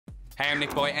Hey, I'm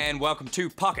NichBoy and welcome to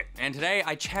Pocket. And today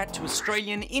I chat to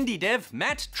Australian indie dev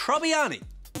Matt Trobbiani.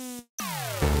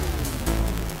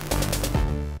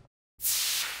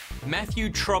 Matthew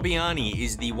Trobbiani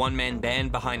is the one-man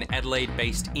band behind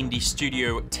Adelaide-based indie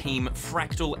studio Team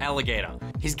Fractal Alligator.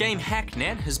 His game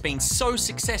Hacknet has been so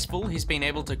successful he's been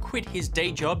able to quit his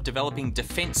day job developing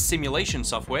defense simulation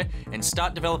software and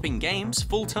start developing games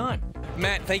full-time.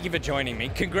 Matt, thank you for joining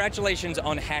me. Congratulations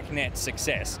on Hacknet's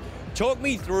success. Talk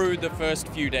me through the first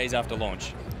few days after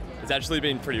launch. It's actually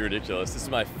been pretty ridiculous. This is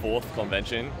my 4th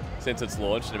convention since it's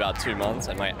launched in about 2 months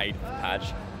and my 8th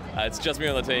patch. It's just me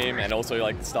on the team and also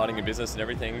like starting a business and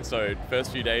everything. So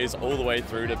first few days all the way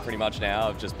through to pretty much now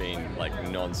have just been like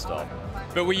non-stop.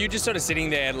 But were you just sort of sitting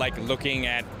there like looking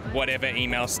at whatever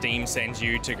email Steam sends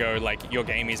you to go like your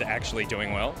game is actually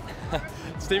doing well?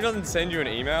 Steam doesn't send you an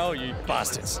email, you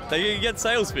bastards. They get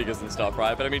sales figures and stuff,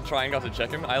 right? But I mean, trying not to check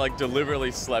them. I like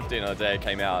deliberately slept in on the day it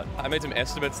came out. I made some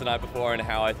estimates the night before on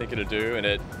how I think it'd do, and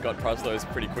it got price lows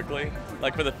pretty quickly.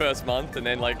 Like for the first month, and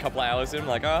then like a couple hours in,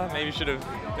 like, maybe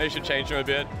should change them a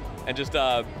bit, and just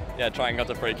trying not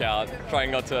to freak out, trying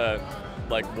not to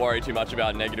like worry too much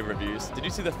about negative reviews. Did you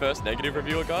see the first negative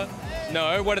review I got?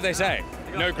 No, what did they say?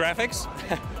 No graphics?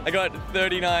 I got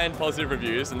 39 positive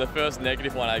reviews, and the first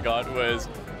negative one I got was,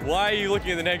 why are you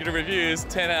looking at the negative reviews?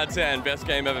 10 out of 10, best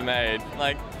game ever made.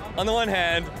 Like, on the one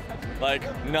hand, like,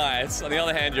 nice. On the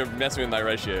other hand, you're messing with my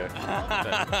ratio.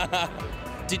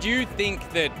 Did you think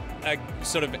that a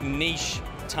sort of niche,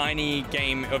 tiny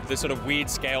game of the sort of weird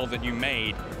scale that you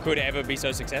made could ever be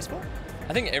so successful?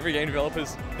 I think every game developer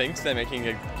thinks they're making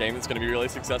a game that's going to be really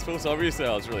successful, so obviously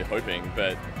I was really hoping,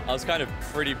 but I was kind of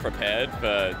pretty prepared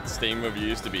for Steam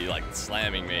reviews to be like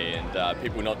slamming me and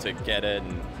people not to get it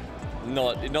and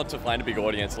not to find a big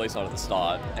audience, at least not at the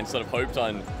start, and sort of hoped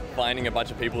on finding a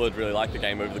bunch of people who'd really like the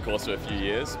game over the course of a few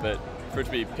years, but for it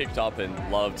to be picked up and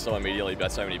loved so immediately by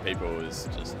so many people was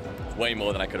just way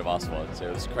more than I could have asked for, so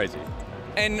it was crazy.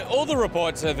 And all the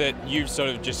reports are that you've sort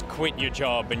of just quit your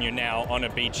job and you're now on a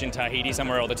beach in Tahiti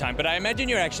somewhere all the time. But I imagine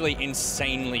you're actually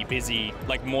insanely busy,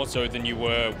 like more so than you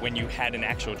were when you had an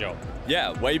actual job.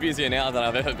 Yeah, way busier now than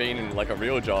I've ever been in like a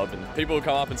real job. And people will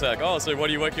come up and say like, oh, so what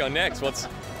are you working on next? What's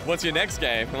your next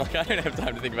game? I'm like, I don't have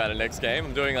time to think about a next game.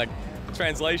 I'm doing like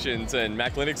translations and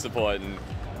Mac Linux support and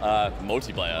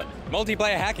multiplayer.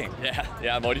 Multiplayer hacking?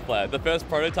 Yeah, multiplayer. The first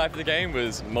prototype of the game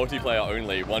was multiplayer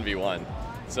only, 1v1.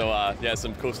 So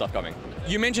some cool stuff coming.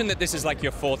 You mentioned that this is like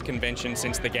your 4th convention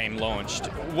since the game launched.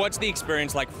 What's the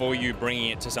experience like for you bringing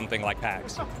it to something like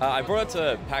PAX? I brought it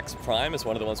to PAX Prime as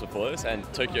one of the ones before this, and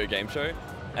Tokyo Game Show.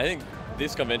 I think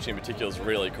this convention in particular is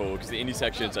really cool because the indie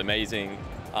section is amazing.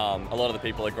 A lot of the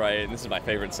people are great, and this is my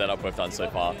favorite setup we've done so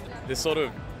far. This sort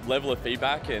of level of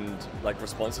feedback and like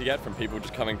response you get from people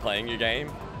just coming playing your game,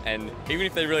 and even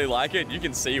if they really like it, you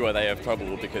can see where they have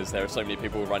trouble because there are so many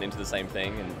people who run into the same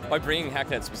thing. And by bringing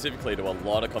Hacknet specifically to a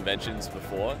lot of conventions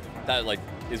before, that like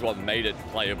is what made it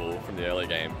playable from the early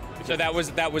game. So that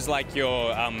was like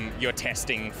your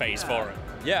testing phase for it.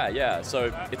 Yeah.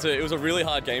 So it was a really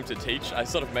hard game to teach. I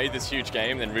sort of made this huge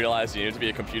game, then realized you needed to be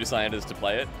a computer scientist to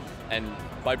play it. And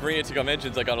by bringing it to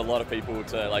conventions, I got a lot of people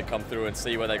to like come through and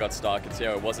see where they got stuck and see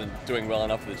how it wasn't doing well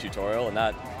enough for the tutorial, and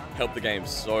that helped the game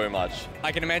so much.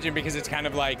 I can imagine, because it's kind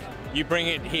of like you bring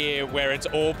it here where it's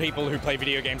all people who play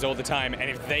video games all the time, and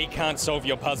if they can't solve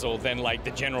your puzzle, then like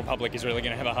the general public is really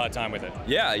going to have a hard time with it.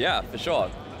 Yeah, for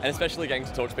sure. And especially getting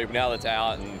to talk to people now that's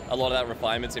out and a lot of that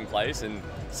refinement's in place, and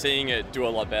seeing it do a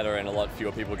lot better and a lot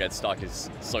fewer people get stuck is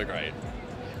so great.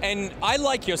 And I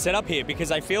like your setup here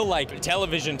because I feel like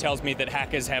television tells me that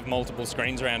hackers have multiple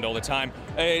screens around all the time.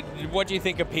 What do you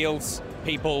think appeals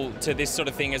people to this sort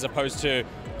of thing as opposed to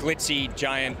glitzy,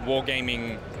 giant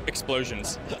wargaming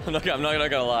explosions? I'm not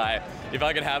gonna lie. If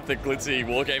I could have the glitzy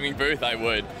wargaming booth, I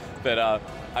would. But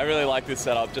I really like this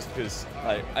setup just because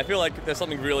I feel like there's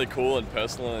something really cool and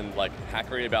personal and like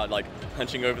hackery about like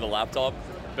punching over the laptop.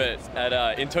 But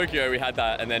in Tokyo we had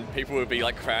that, and then people would be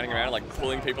like crowding around, like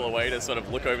pulling people away to sort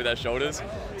of look over their shoulders.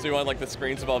 So we wanted like the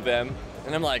screens above them,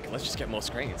 and I'm like, let's just get more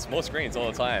screens all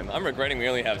the time. I'm regretting we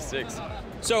only have 6.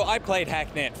 So I played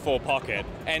Hacknet for Pocket,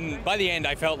 and by the end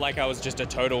I felt like I was just a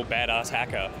total badass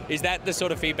hacker. Is that the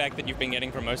sort of feedback that you've been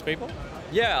getting from most people?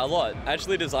 Yeah, a lot. I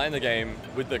actually designed the game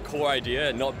with the core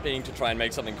idea not being to try and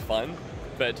make something fun,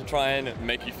 but to try and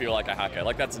make you feel like a hacker.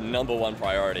 Like that's #1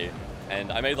 priority. And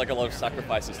I made like a lot of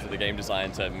sacrifices to the game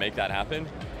design to make that happen,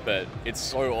 but it's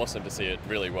so awesome to see it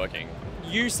really working.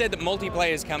 You said that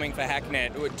multiplayer is coming for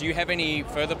Hacknet. Do you have any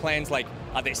further plans? Like,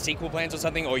 are there sequel plans or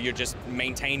something, or you're just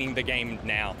maintaining the game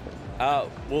now?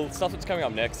 Well, stuff that's coming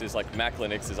up next is like Mac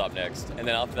Linux is up next, and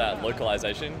then after that,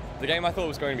 localization. The game I thought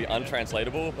was going to be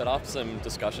untranslatable, but after some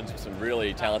discussions with some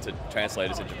really talented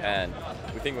translators in Japan,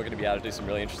 we think we're going to be able to do some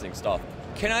really interesting stuff.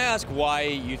 Can I ask why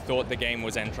you thought the game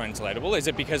was untranslatable? Is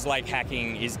it because like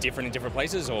hacking is different in different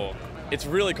places, or? It's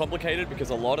really complicated because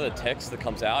a lot of the text that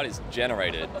comes out is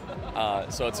generated.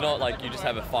 So it's not like you just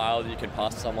have a file that you can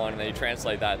pass to someone and then you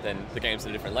translate that, then the game's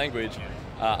in a different language.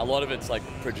 A lot of it's like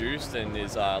produced and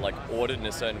is like ordered in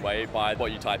a certain way by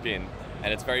what you type in.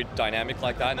 And it's very dynamic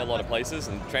like that in a lot of places,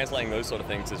 and translating those sort of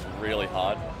things is really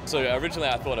hard. So originally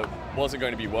I thought it wasn't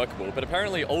going to be workable, but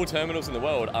apparently all terminals in the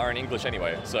world are in English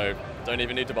anyway, so don't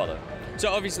even need to bother.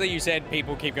 So obviously you said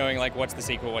people keep going like, what's the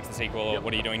sequel, or Yep.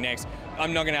 what are you doing next?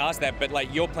 I'm not going to ask that, but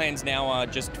like your plans now are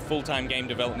just full-time game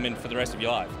development for the rest of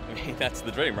your life. I mean, that's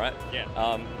the dream, right? Yeah.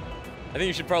 I think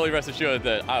you should probably rest assured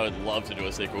that I would love to do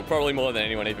a sequel, probably more than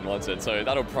anyone even wants it, so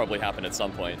that'll probably happen at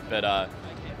some point. But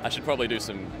I should probably do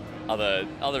some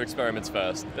other experiments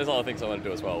first. There's other things I want to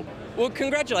do as well. Well,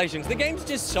 congratulations. The game's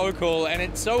just so cool, and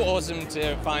it's so awesome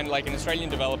to find like an Australian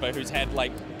developer who's had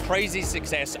like crazy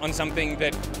success on something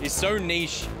that is so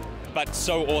niche but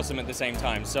so awesome at the same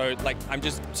time. So like, I'm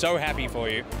just so happy for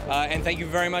you. And thank you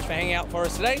very much for hanging out for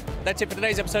us today. That's it for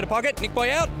today's episode of Pocket. NichBoy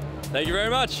out. Thank you very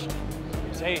much.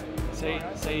 Say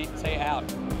out. Say out.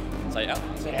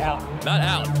 Say out. Matt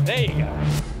out. There you go.